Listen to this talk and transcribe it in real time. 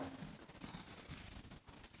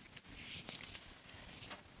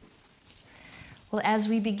Well, as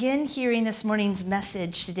we begin hearing this morning's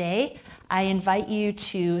message today, I invite you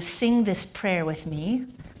to sing this prayer with me.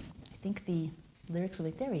 I think the lyrics will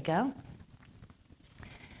be, there we go.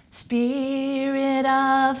 Spirit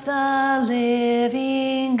of the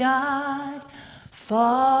living God,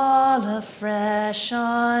 fall afresh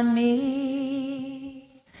on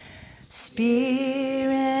me.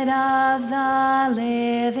 Spirit of the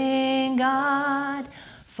living God,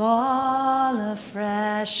 fall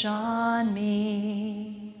afresh on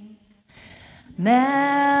me.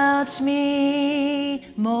 Melt me,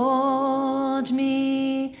 mold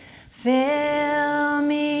me, fill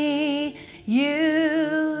me,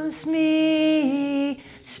 use me.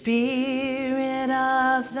 Spirit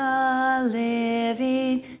of the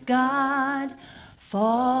living God,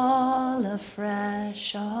 fall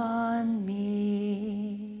afresh on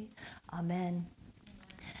me. Amen.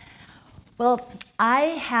 Well, I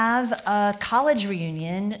have a college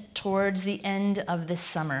reunion towards the end of this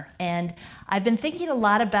summer, and I've been thinking a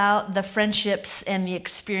lot about the friendships and the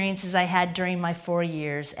experiences I had during my 4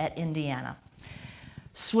 years at Indiana.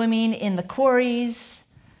 Swimming in the quarries,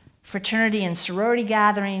 fraternity and sorority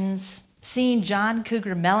gatherings, seeing John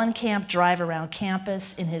Cougar Mellencamp drive around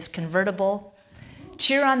campus in his convertible,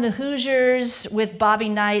 cheer on the Hoosiers with Bobby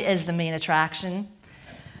Knight as the main attraction.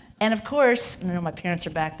 And of course, I know my parents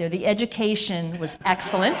are back there, the education was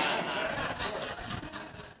excellent.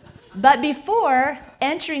 But before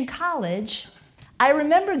entering college, I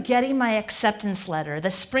remember getting my acceptance letter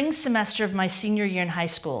the spring semester of my senior year in high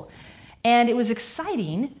school. And it was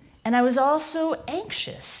exciting, and I was also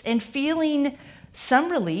anxious and feeling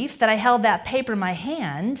some relief that I held that paper in my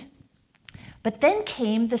hand. But then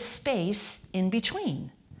came the space in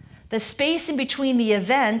between. The space in between the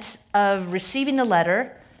event of receiving the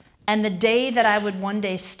letter and the day that I would one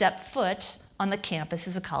day step foot on the campus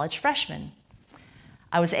as a college freshman.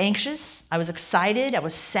 I was anxious, I was excited, I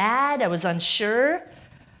was sad, I was unsure.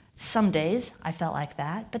 Some days I felt like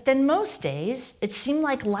that, but then most days it seemed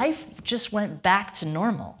like life just went back to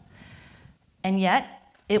normal. And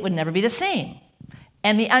yet it would never be the same.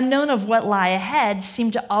 And the unknown of what lie ahead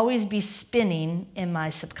seemed to always be spinning in my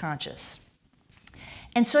subconscious.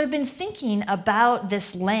 And so I've been thinking about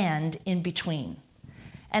this land in between,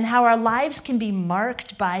 and how our lives can be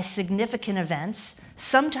marked by significant events,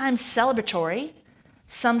 sometimes celebratory,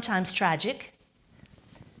 sometimes tragic.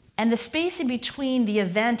 And the space in between the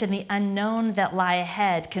event and the unknown that lie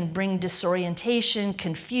ahead can bring disorientation,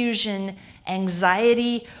 confusion,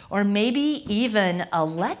 anxiety, or maybe even a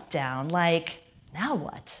letdown, like, now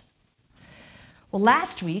what? Well,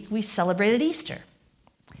 last week we celebrated Easter.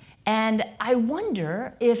 And I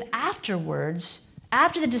wonder if afterwards,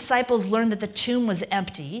 after the disciples learned that the tomb was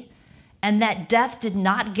empty and that death did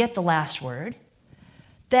not get the last word,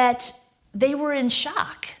 that they were in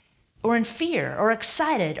shock or in fear or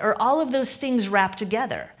excited or all of those things wrapped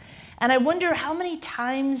together. And I wonder how many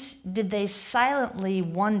times did they silently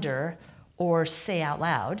wonder or say out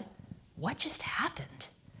loud, what just happened?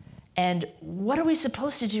 And what are we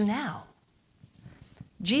supposed to do now?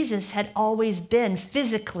 Jesus had always been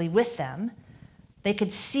physically with them. They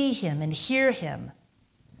could see him and hear him.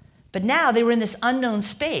 But now they were in this unknown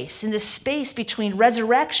space, in this space between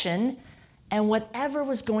resurrection and whatever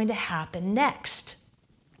was going to happen next.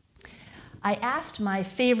 I asked my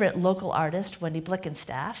favorite local artist, Wendy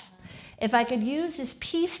Blickenstaff, if I could use this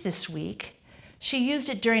piece this week. She used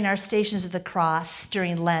it during our Stations of the Cross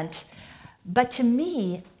during Lent. But to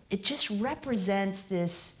me, it just represents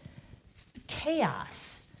this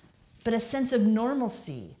chaos, but a sense of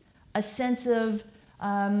normalcy, a sense of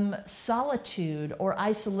solitude or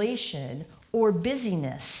isolation or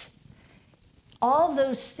busyness. All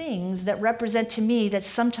those things that represent to me that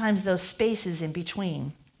sometimes those spaces in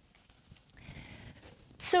between.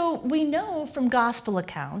 So we know from gospel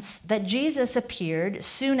accounts that Jesus appeared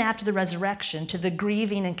soon after the resurrection to the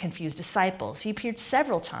grieving and confused disciples. He appeared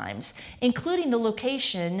several times, including the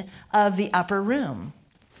location of the upper room.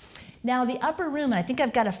 Now, the upper room, and I think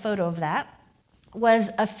I've got a photo of that, was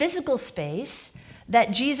a physical space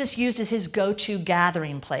that Jesus used as his go-to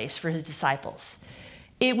gathering place for his disciples.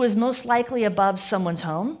 It was most likely above someone's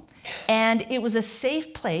home, and it was a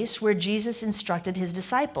safe place where Jesus instructed his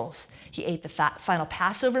disciples. He ate the final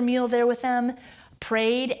Passover meal there with them,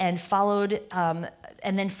 prayed, and followed, and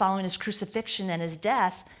then following his crucifixion and his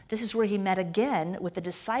death, this is where he met again with the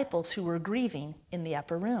disciples who were grieving in the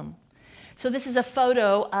upper room. So this is a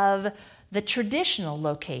photo of the traditional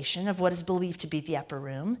location of what is believed to be the upper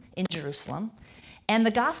room in Jerusalem. And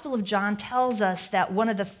the Gospel of John tells us that one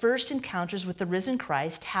of the first encounters with the risen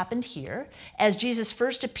Christ happened here, as Jesus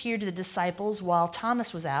first appeared to the disciples while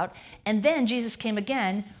Thomas was out, and then Jesus came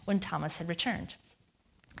again when Thomas had returned.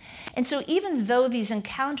 And so even though these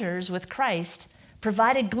encounters with Christ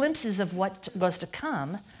provided glimpses of what was to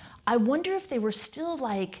come, I wonder if they were still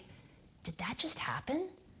like, did that just happen?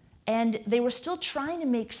 And they were still trying to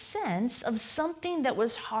make sense of something that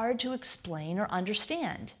was hard to explain or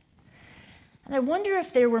understand. And I wonder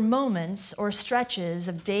if there were moments or stretches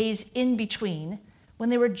of days in between when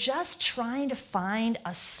they were just trying to find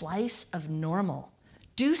a slice of normal,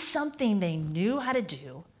 do something they knew how to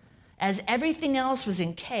do, as everything else was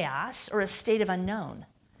in chaos or a state of unknown.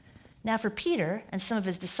 Now for Peter and some of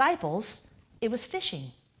his disciples, it was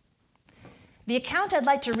fishing. The account I'd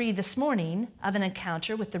like to read this morning of an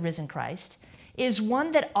encounter with the risen Christ is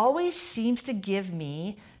one that always seems to give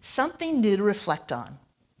me something new to reflect on,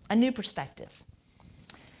 a new perspective.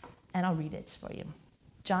 And I'll read it for you.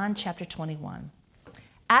 John chapter 21.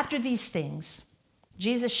 After these things,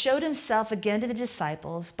 Jesus showed himself again to the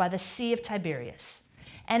disciples by the Sea of Tiberias.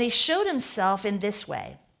 And he showed himself in this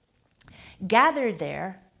way. Gathered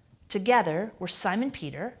there together were Simon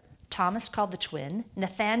Peter, Thomas called the twin,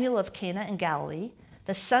 Nathanael of Cana in Galilee,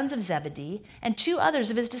 the sons of Zebedee, and two others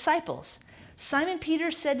of his disciples. Simon Peter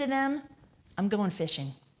said to them, I'm going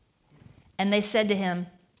fishing. And they said to him,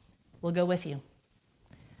 we'll go with you.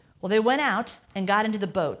 Well, they went out and got into the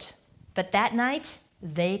boat, but that night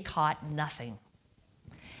they caught nothing.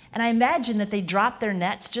 And I imagine that they dropped their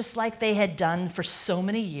nets just like they had done for so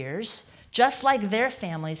many years, just like their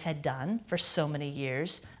families had done for so many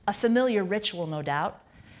years, a familiar ritual, no doubt.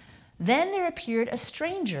 Then there appeared a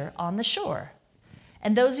stranger on the shore.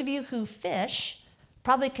 And those of you who fish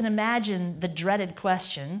probably can imagine the dreaded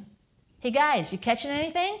question, hey guys, you catching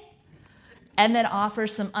anything? And then offer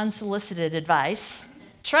some unsolicited advice.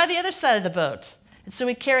 Try the other side of the boat. And so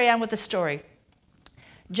we carry on with the story.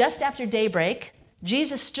 Just after daybreak,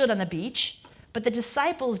 Jesus stood on the beach, but the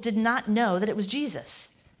disciples did not know that it was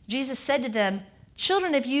Jesus. Jesus said to them,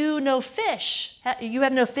 children, if you have no fish,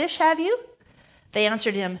 have you? They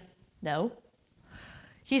answered him, no.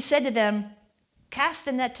 He said to them, cast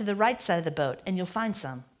the net to the right side of the boat and you'll find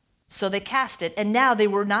some. So they cast it, and now they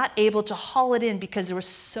were not able to haul it in because there were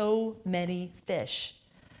so many fish.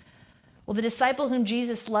 Well, the disciple whom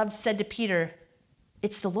Jesus loved said to Peter,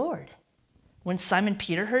 it's the Lord. When Simon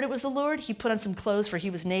Peter heard it was the Lord, he put on some clothes for he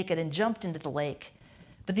was naked and jumped into the lake.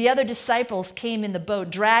 But the other disciples came in the boat,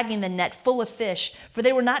 dragging the net full of fish, for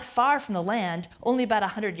they were not far from the land, only about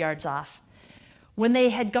 100 yards off. When they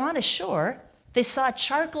had gone ashore, they saw a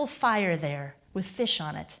charcoal fire there with fish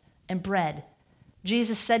on it and bread.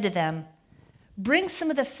 Jesus said to them, bring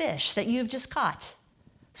some of the fish that you have just caught.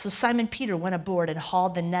 So Simon Peter went aboard and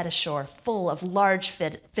hauled the net ashore full of large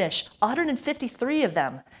fish, 153 of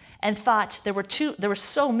them, and thought there were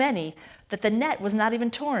so many that the net was not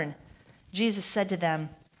even torn. Jesus said to them,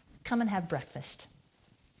 come and have breakfast.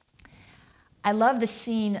 I love the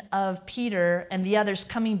scene of Peter and the others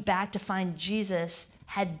coming back to find Jesus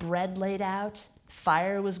had bread laid out,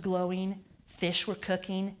 fire was glowing, fish were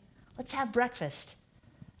cooking. Let's have breakfast.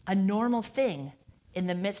 A normal thing in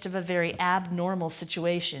the midst of a very abnormal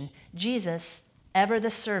situation. Jesus, ever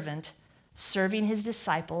the servant, serving his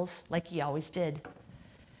disciples like he always did.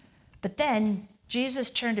 But then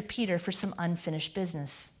Jesus turned to Peter for some unfinished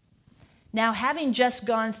business. Now, having just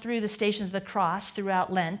gone through the Stations of the Cross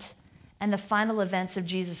throughout Lent, and the final events of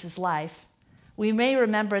Jesus' life, we may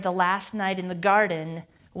remember the last night in the garden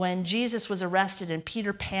when Jesus was arrested and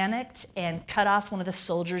Peter panicked and cut off one of the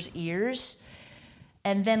soldiers' ears.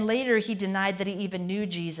 And then later he denied that he even knew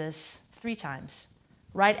Jesus 3 times,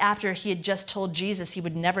 right after he had just told Jesus he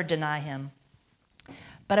would never deny him.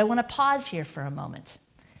 But I want to pause here for a moment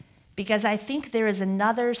because I think there is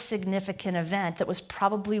another significant event that was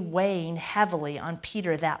probably weighing heavily on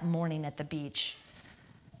Peter that morning at the beach.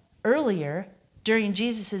 Earlier, during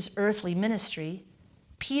Jesus' earthly ministry,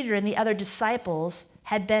 Peter and the other disciples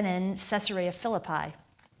had been in Caesarea Philippi.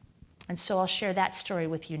 And so I'll share that story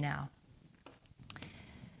with you now.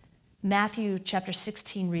 Matthew chapter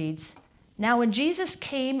 16 reads, now when Jesus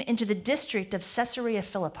came into the district of Caesarea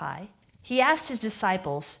Philippi, he asked his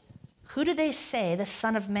disciples, who do they say the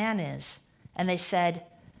Son of Man is? And they said,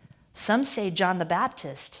 some say John the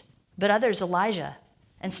Baptist, but others Elijah,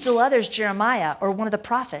 and still others Jeremiah or one of the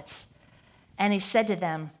prophets. And he said to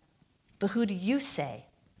them, but who do you say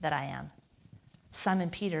that I am? Simon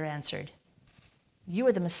Peter answered, you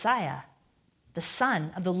are the Messiah, the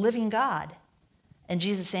Son of the living God. And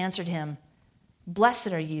Jesus answered him,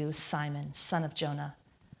 blessed are you, Simon, son of Jonah,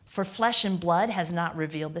 for flesh and blood has not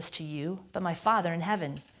revealed this to you, but my Father in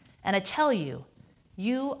heaven. And I tell you,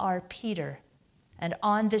 you are Peter, and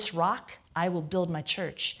on this rock I will build my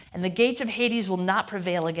church, and the gates of Hades will not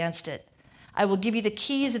prevail against it. I will give you the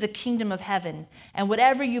keys of the kingdom of heaven, and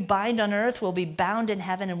whatever you bind on earth will be bound in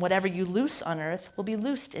heaven, and whatever you loose on earth will be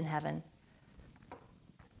loosed in heaven.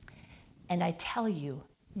 And I tell you,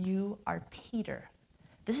 you are Peter.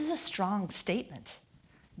 This is a strong statement.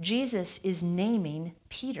 Jesus is naming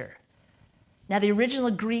Peter. Now, the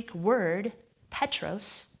original Greek word,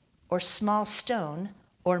 Petros, or small stone,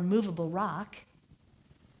 or movable rock,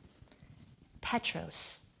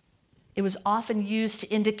 Petros. It was often used to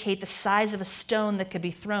indicate the size of a stone that could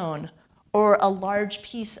be thrown, or a large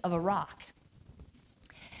piece of a rock.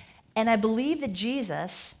 And I believe that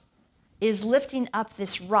Jesus is lifting up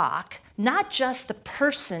this rock, not just the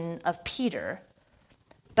person of Peter,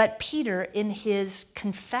 but Peter in his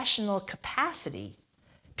confessional capacity.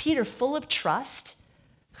 Peter, full of trust,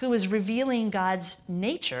 who is revealing God's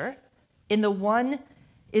nature, is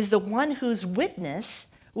the one whose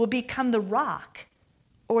witness will become the rock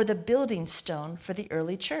or the building stone for the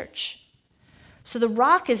early church. So the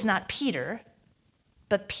rock is not Peter,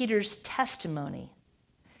 but Peter's testimony.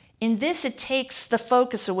 In this, it takes the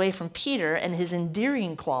focus away from Peter and his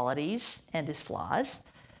endearing qualities and his flaws,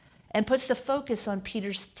 and puts the focus on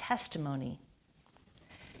Peter's testimony.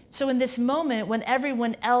 So in this moment, when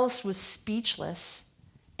everyone else was speechless,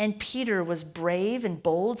 and Peter was brave and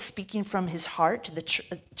bold, speaking from his heart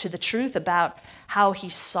to the truth about how he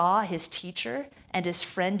saw his teacher and his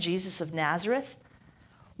friend Jesus of Nazareth,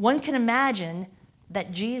 one can imagine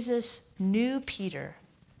that Jesus knew Peter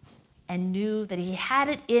and knew that he had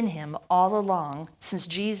it in him all along, since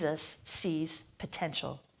Jesus sees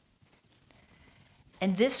potential.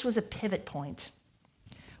 And this was a pivot point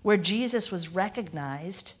where Jesus was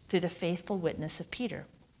recognized through the faithful witness of Peter.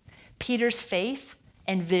 Peter's faith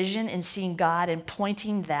and vision in seeing God and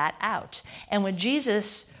pointing that out. And when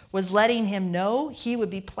Jesus was letting him know he would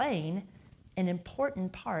be playing an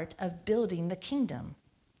important part of building the kingdom.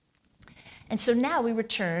 And so now we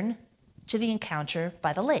return to the encounter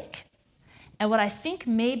by the lake, and what I think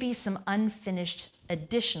may be some unfinished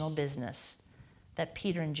additional business that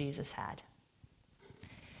Peter and Jesus had.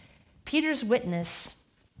 Peter's witness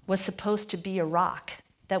was supposed to be a rock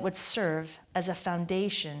that would serve as a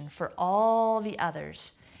foundation for all the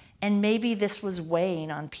others, and maybe this was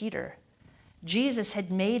weighing on Peter. Jesus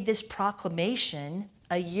had made this proclamation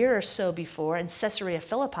a year or so before in Caesarea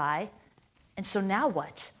Philippi, and so now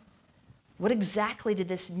what? What exactly did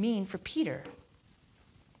this mean for Peter?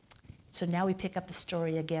 So now we pick up the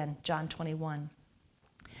story again, John 21.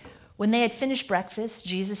 When they had finished breakfast,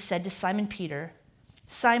 Jesus said to Simon Peter,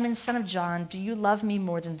 "Simon, son of John, do you love me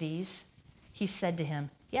more than these?" He said to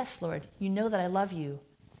him, "Yes, Lord, you know that I love you."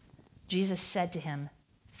 Jesus said to him,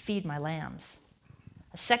 "Feed my lambs."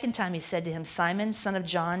 A second time he said to him, "Simon, son of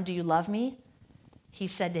John, do you love me?" He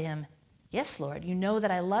said to him, "Yes, Lord, you know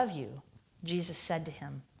that I love you." Jesus said to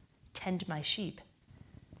him, "Tend my sheep."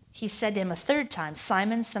 He said to him a third time,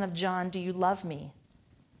 "Simon, son of John, do you love me?"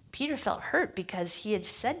 Peter felt hurt because he had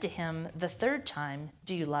said to him the third time,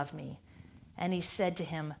 "Do you love me?" And he said to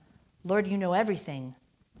him, "Lord, you know everything.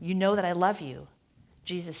 You know that I love you."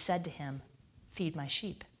 Jesus said to him, "Feed my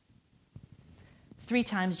sheep." 3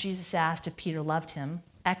 times Jesus asked if Peter loved him,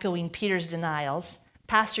 echoing Peter's denials.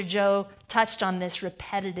 Pastor Joe touched on this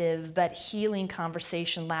repetitive but healing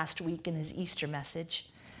conversation last week in his Easter message.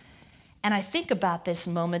 And I think about this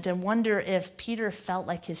moment and wonder if Peter felt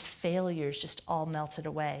like his failures just all melted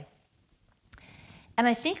away. And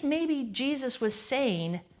I think maybe Jesus was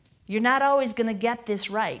saying, you're not always going to get this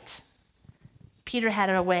right. Peter had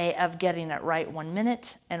a way of getting it right one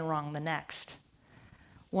minute and wrong the next.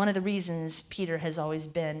 One of the reasons Peter has always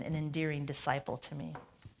been an endearing disciple to me.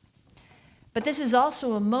 But this is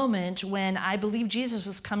also a moment when I believe Jesus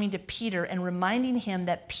was coming to Peter and reminding him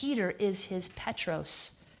that Peter is his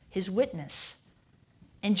Petros, his witness.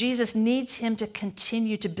 And Jesus needs him to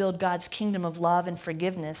continue to build God's kingdom of love and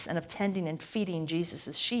forgiveness and of tending and feeding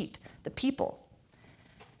Jesus' sheep, the people.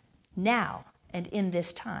 Now and in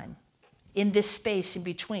this time, in this space in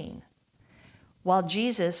between, while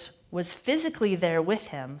Jesus was physically there with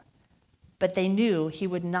him, but they knew he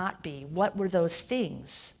would not be. What were those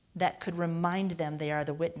things that could remind them they are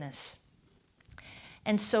the witness?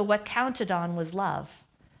 And so what counted on was love.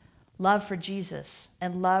 Love for Jesus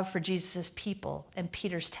and love for Jesus' people, and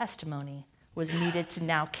Peter's testimony was needed to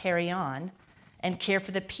now carry on and care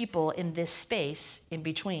for the people in this space in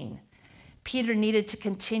between. Peter needed to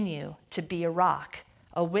continue to be a rock,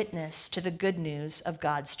 a witness to the good news of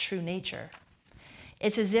God's true nature.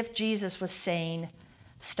 It's as if Jesus was saying,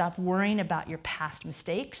 stop worrying about your past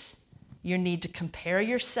mistakes, your need to compare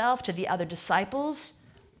yourself to the other disciples,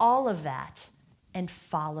 all of that, and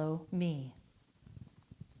follow me.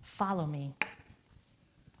 Follow me.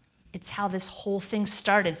 It's how this whole thing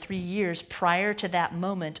started 3 years prior to that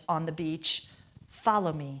moment on the beach.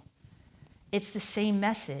 Follow me. It's the same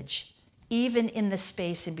message, even in the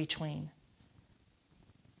space in between.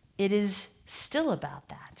 It is still about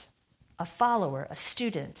that. A follower, a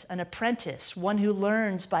student, an apprentice, one who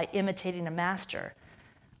learns by imitating a master.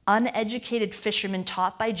 Uneducated fishermen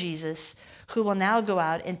taught by Jesus, who will now go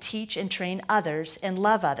out and teach and train others and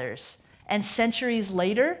love others. And centuries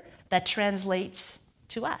later, that translates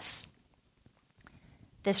to us.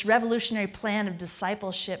 This revolutionary plan of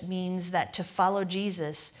discipleship means that to follow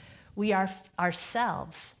Jesus, we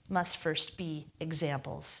ourselves must first be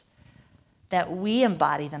examples, that we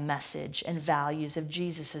embody the message and values of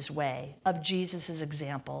Jesus' way, of Jesus'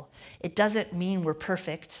 example. It doesn't mean we're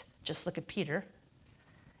perfect. Just look at Peter.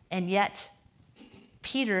 And yet,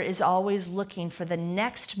 Peter is always looking for the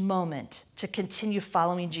next moment to continue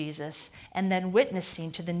following Jesus and then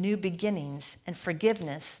witnessing to the new beginnings and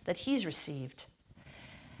forgiveness that he's received.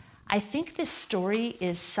 I think this story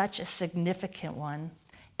is such a significant one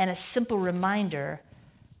and a simple reminder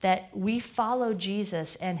that we follow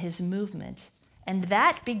Jesus and his movement. And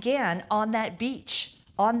that began on that beach,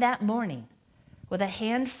 on that morning, with a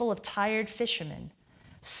handful of tired fishermen,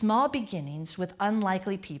 small beginnings with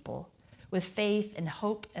unlikely people, with faith and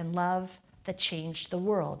hope and love that changed the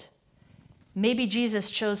world. Maybe Jesus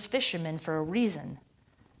chose fishermen for a reason.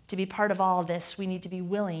 To be part of all this, we need to be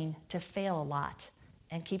willing to fail a lot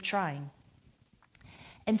and keep trying.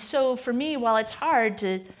 And so for me, while it's hard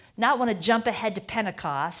to not want to jump ahead to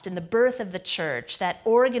Pentecost and the birth of the church, that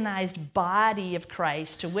organized body of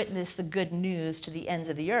Christ to witness the good news to the ends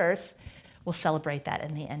of the earth, we'll celebrate that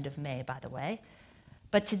in the end of May, by the way.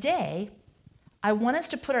 But today, I want us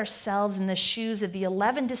to put ourselves in the shoes of the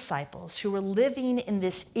 11 disciples who were living in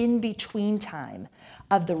this in-between time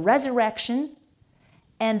of the resurrection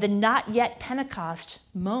and the not yet Pentecost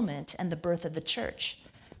moment and the birth of the church.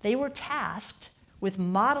 They were tasked with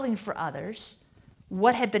modeling for others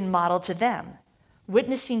what had been modeled to them,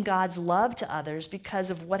 witnessing God's love to others because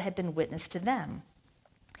of what had been witnessed to them.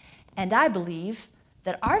 And I believe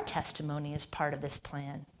that our testimony is part of this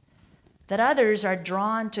plan, that others are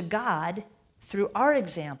drawn to God through our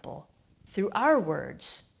example, through our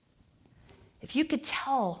words. If you could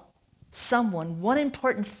tell someone one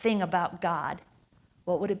important thing about God,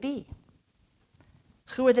 what would it be?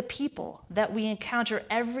 Who are the people that we encounter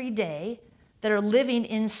every day that are living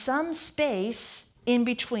in some space in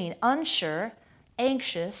between, unsure,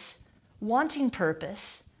 anxious, wanting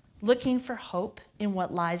purpose, looking for hope in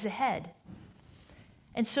what lies ahead?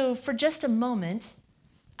 And so for just a moment,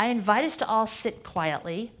 I invite us to all sit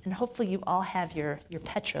quietly, and hopefully you all have your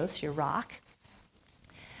Petros, your rock.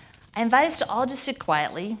 I invite us to all just sit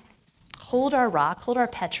quietly, hold our rock, hold our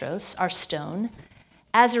Petros, our stone,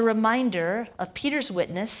 as a reminder of Peter's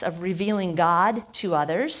witness of revealing God to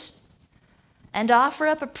others, and offer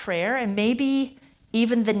up a prayer and maybe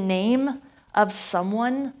even the name of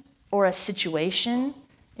someone or a situation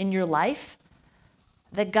in your life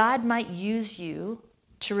that God might use you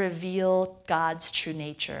to reveal God's true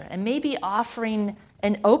nature, and maybe offering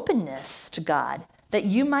an openness to God that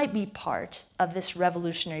you might be part of this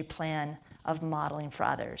revolutionary plan of modeling for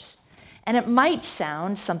others. And it might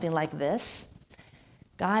sound something like this: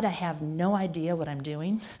 God, I have no idea what I'm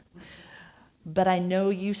doing, but I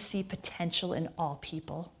know you see potential in all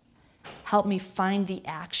people. Help me find the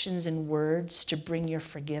actions and words to bring your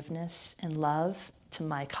forgiveness and love to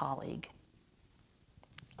my colleague.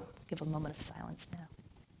 Give a moment of silence now.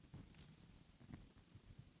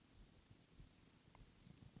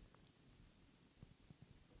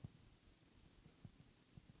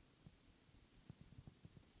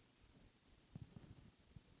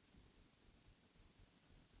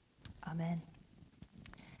 Amen.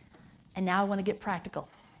 And now I want to get practical.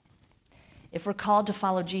 If we're called to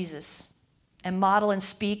follow Jesus and model and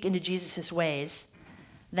speak into Jesus' ways,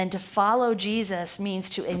 then to follow Jesus means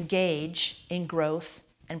to engage in growth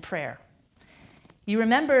and prayer. You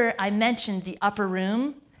remember I mentioned the upper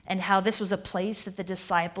room and how this was a place that the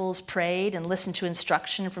disciples prayed and listened to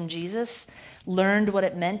instruction from Jesus, learned what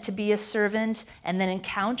it meant to be a servant, and then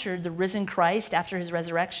encountered the risen Christ after his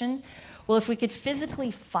resurrection. Well, if we could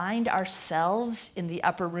physically find ourselves in the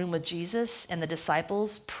upper room with Jesus and the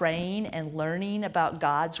disciples praying and learning about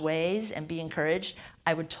God's ways and be encouraged,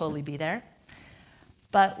 I would totally be there.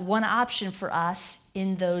 But one option for us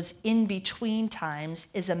in those in-between times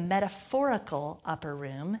is a metaphorical upper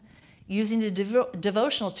room using a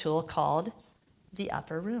devotional tool called the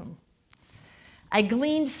upper room. I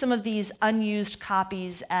gleaned some of these unused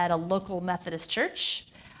copies at a local Methodist church.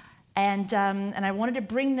 And I wanted to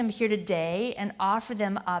bring them here today and offer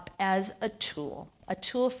them up as a tool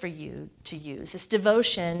for you to use.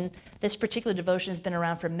 This particular devotion has been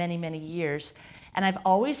around for many, many years. And I've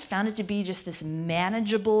always found it to be just this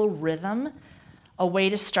manageable rhythm, a way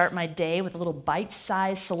to start my day with a little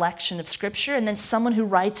bite-sized selection of scripture, and then someone who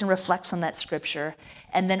writes and reflects on that scripture,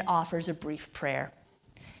 and then offers a brief prayer.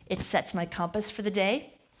 It sets my compass for the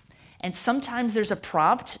day. And sometimes there's a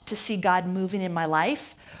prompt to see God moving in my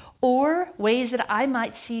life, or ways that I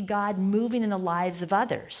might see God moving in the lives of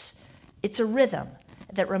others. It's a rhythm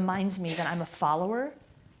that reminds me that I'm a follower,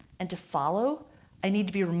 and to follow, I need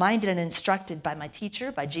to be reminded and instructed by my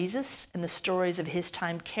teacher, by Jesus, and the stories of his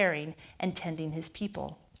time caring and tending his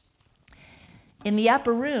people. In the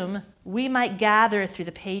upper room, we might gather through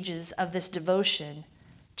the pages of this devotion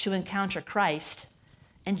to encounter Christ,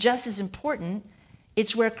 and just as important,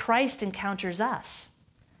 it's where Christ encounters us.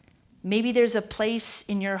 Maybe there's a place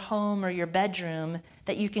in your home or your bedroom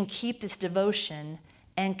that you can keep this devotion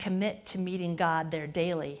and commit to meeting God there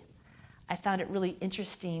daily. I found it really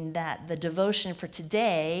interesting that the devotion for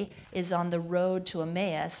today is on the road to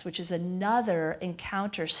Emmaus, which is another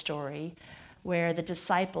encounter story where the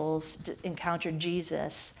disciples encountered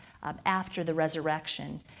Jesus after the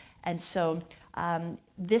resurrection. And so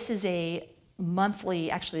this is a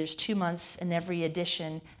monthly, actually there's 2 months in every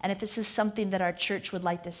edition, and if this is something that our church would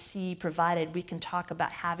like to see provided, we can talk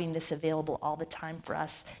about having this available all the time for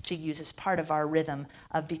us to use as part of our rhythm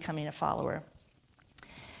of becoming a follower.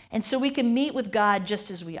 And so we can meet with God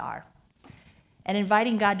just as we are, and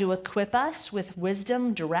inviting God to equip us with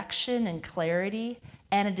wisdom, direction, and clarity,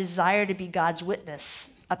 and a desire to be God's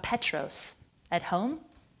witness, a Petros, at home,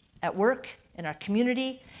 at work, in our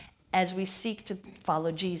community, as we seek to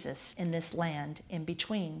follow Jesus in this land in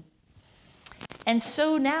between. And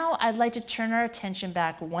so now I'd like to turn our attention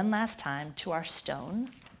back one last time to our stone,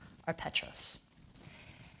 our Petros.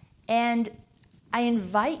 And I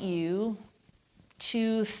invite you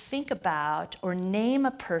to think about or name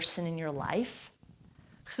a person in your life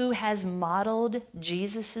who has modeled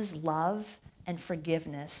Jesus' love and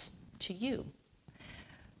forgiveness to you.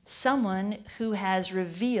 Someone who has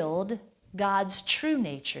revealed God's true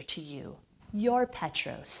nature to you, your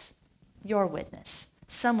Petros, your witness,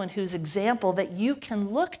 someone whose example that you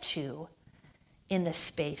can look to in the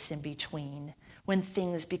space in between when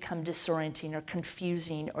things become disorienting or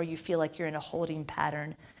confusing or you feel like you're in a holding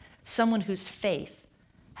pattern, someone whose faith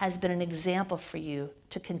has been an example for you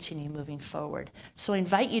to continue moving forward. So I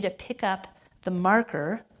invite you to pick up the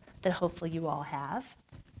marker that hopefully you all have.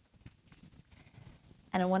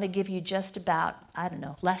 And I want to give you just about,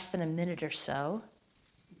 less than a minute or so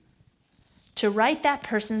to write that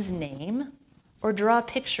person's name or draw a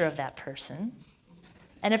picture of that person.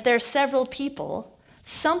 And if there are several people,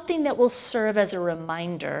 something that will serve as a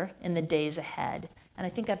reminder in the days ahead. And I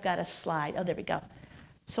think I've got a slide. Oh, there we go.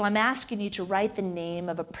 So I'm asking you to write the name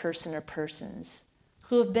of a person or persons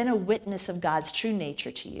who have been a witness of God's true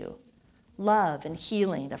nature to you. Love and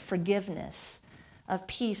healing, of forgiveness, of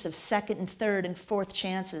peace, of second and third and fourth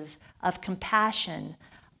chances, of compassion,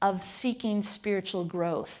 of seeking spiritual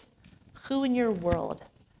growth. Who in your world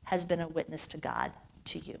has been a witness to God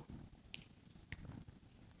to you?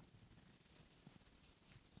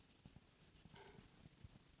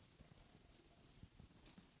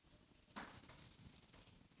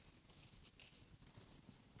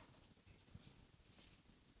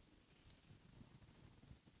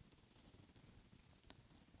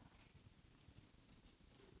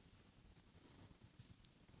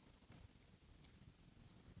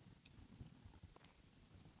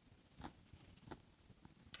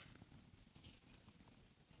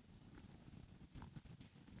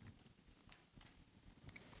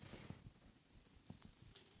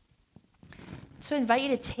 So I invite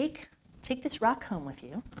you to take this rock home with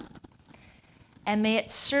you, and may it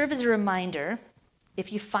serve as a reminder,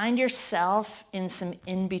 if you find yourself in some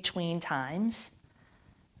in-between times,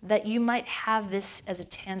 that you might have this as a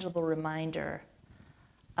tangible reminder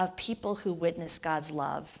of people who witness God's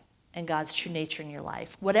love and God's true nature in your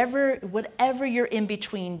life. Whatever your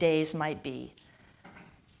in-between days might be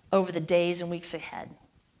over the days and weeks ahead.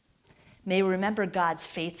 May we remember God's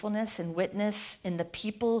faithfulness and witness in the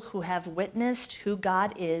people who have witnessed who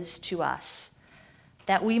God is to us,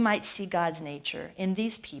 that we might see God's nature in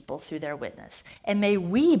these people through their witness. And may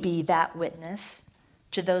we be that witness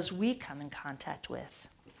to those we come in contact with.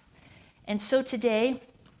 And so today,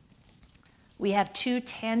 we have 2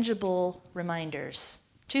 tangible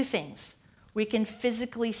reminders, 2 things we can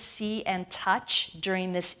physically see and touch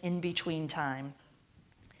during this in-between time.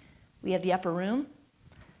 We have the upper room,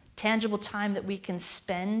 tangible time that we can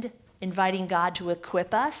spend inviting God to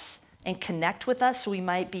equip us and connect with us so we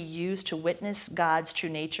might be used to witness God's true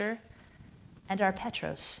nature, and our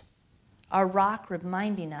Petros, our rock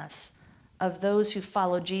reminding us of those who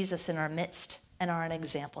follow Jesus in our midst and are an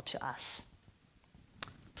example to us.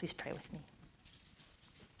 Please pray with me.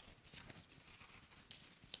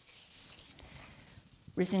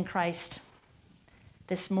 Risen Christ,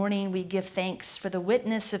 this morning we give thanks for the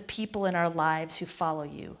witness of people in our lives who follow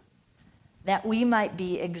you, that we might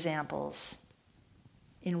be examples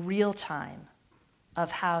in real time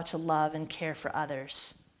of how to love and care for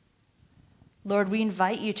others. Lord, we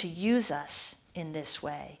invite you to use us in this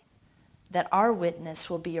way, that our witness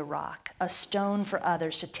will be a rock, a stone for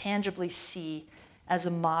others to tangibly see as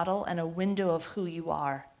a model and a window of who you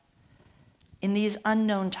are. In these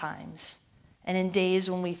unknown times, and in days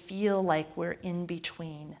when we feel like we're in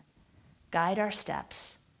between, guide our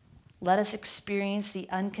steps. Let us experience the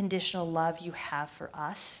unconditional love you have for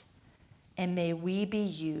us, and may we be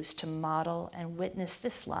used to model and witness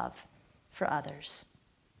this love for others.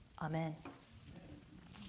 Amen.